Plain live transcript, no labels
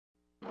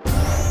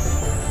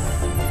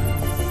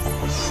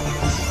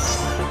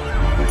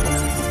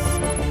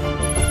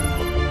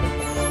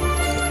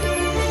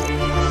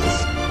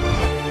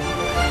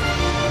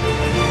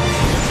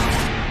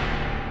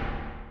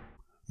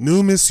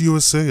New Miss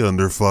USA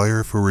under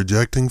fire for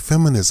rejecting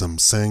feminism,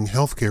 saying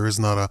healthcare is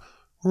not a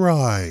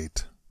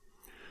right.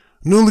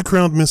 Newly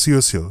crowned Miss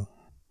USA,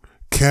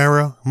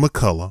 Cara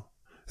McCullough,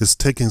 is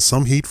taking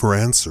some heat for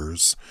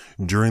answers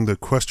during the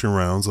question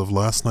rounds of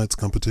last night's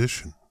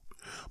competition.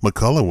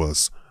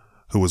 McCullough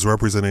who was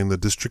representing the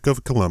District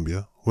of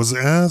Columbia, was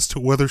asked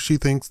whether she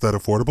thinks that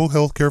affordable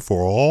health care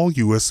for all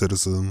U.S.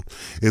 citizens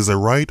is a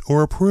right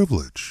or a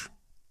privilege.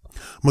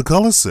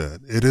 McCullough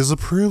said it is a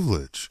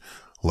privilege.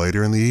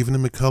 Later in the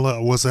evening,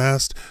 McCullough was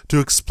asked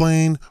to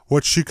explain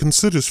what she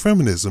considers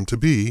feminism to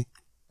be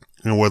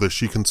and whether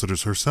she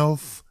considers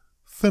herself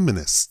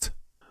feminist.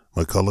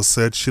 McCullough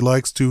said she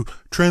likes to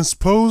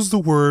transpose the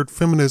word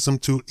feminism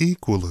to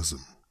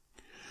equalism.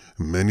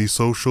 Many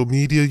social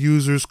media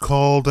users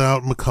called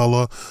out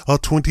McCullough a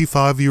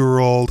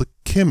 25-year-old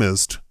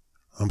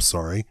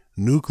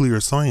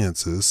nuclear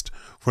scientist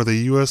for the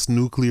U.S.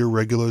 Nuclear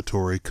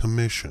Regulatory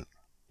Commission.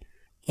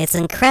 It's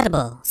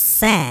incredible,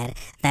 sad,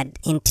 that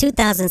in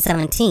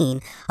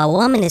 2017, a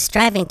woman is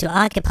striving to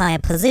occupy a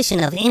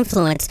position of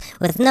influence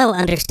with no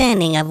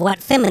understanding of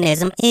what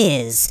feminism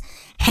is.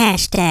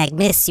 Hashtag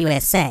Miss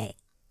USA.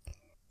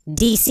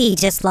 DC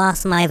just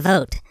lost my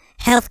vote.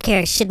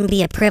 Healthcare shouldn't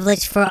be a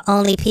privilege for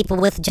only people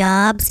with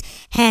jobs.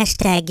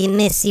 Hashtag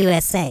Miss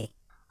USA.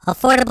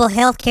 Affordable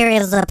healthcare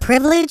is a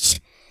privilege?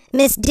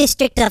 Miss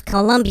District of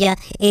Columbia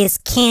is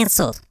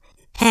canceled.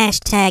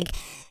 Hashtag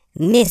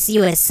Miss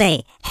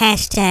USA.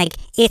 Hashtag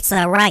it's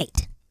a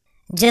right.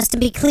 Just to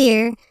be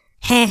clear,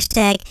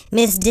 hashtag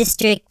Miss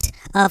District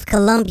of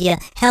Columbia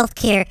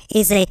healthcare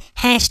is a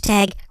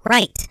hashtag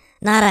right,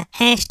 not a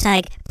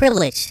hashtag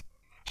privilege.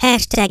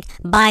 Hashtag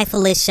bye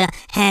Felicia.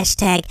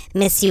 Hashtag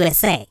Miss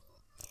USA.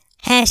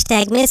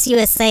 Hashtag Miss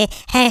USA,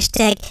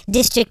 hashtag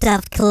District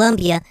of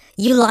Columbia.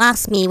 You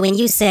lost me when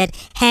you said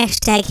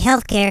hashtag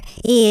healthcare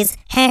is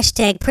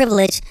hashtag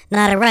privilege,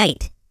 not a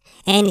right.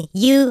 And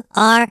you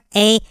are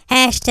a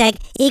hashtag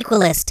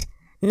equalist,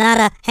 not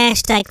a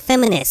hashtag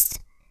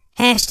feminist.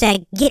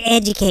 Hashtag get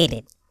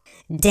educated.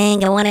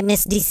 Dang, I wanted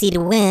Miss DC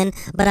to win,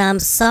 but I'm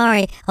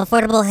sorry,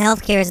 affordable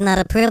healthcare is not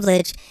a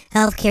privilege.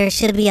 Healthcare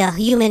should be a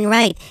human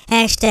right.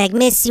 Hashtag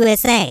Miss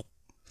USA.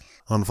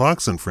 On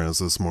Fox and Friends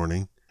this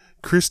morning,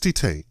 Christy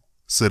Tate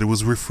said it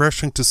was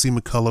refreshing to see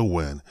McCullough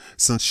win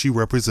since she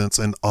represents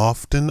an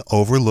often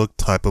overlooked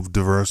type of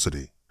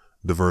diversity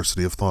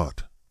of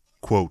thought.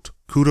 Quote,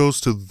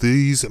 kudos to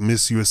these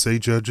Miss USA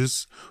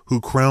judges who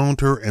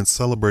crowned her and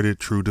celebrated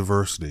true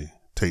diversity,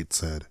 Tate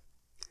said.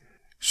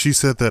 She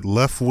said that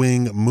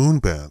left-wing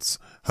moonbats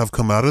have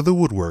come out of the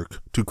woodwork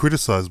to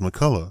criticize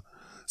McCullough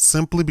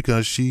simply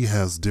because she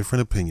has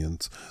different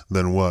opinions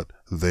than what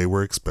they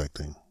were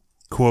expecting.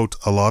 Quote,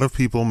 a lot of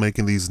people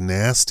making these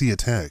nasty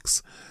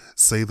attacks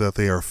say that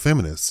they are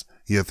feminists,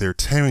 yet they're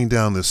tearing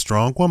down this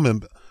strong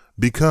woman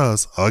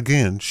because,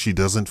 again, she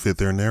doesn't fit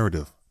their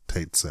narrative,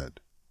 Tate said.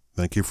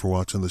 Thank you for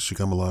watching the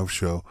Shakaama Live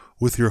Show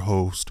with your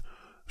host,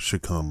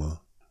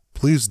 Shakaama.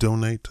 Please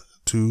donate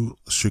to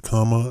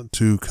Shakaama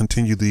to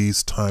continue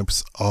these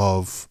types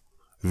of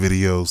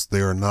videos.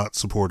 They are not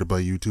supported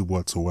by YouTube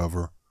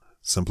whatsoever.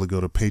 Simply go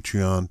to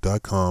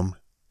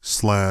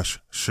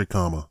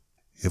patreon.com/Shakaama.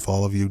 If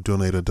all of you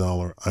donate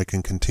 $1, I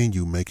can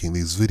continue making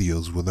these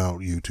videos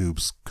without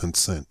YouTube's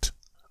consent.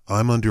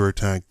 I'm under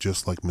attack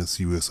just like Miss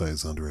USA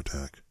is under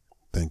attack.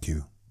 Thank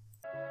you.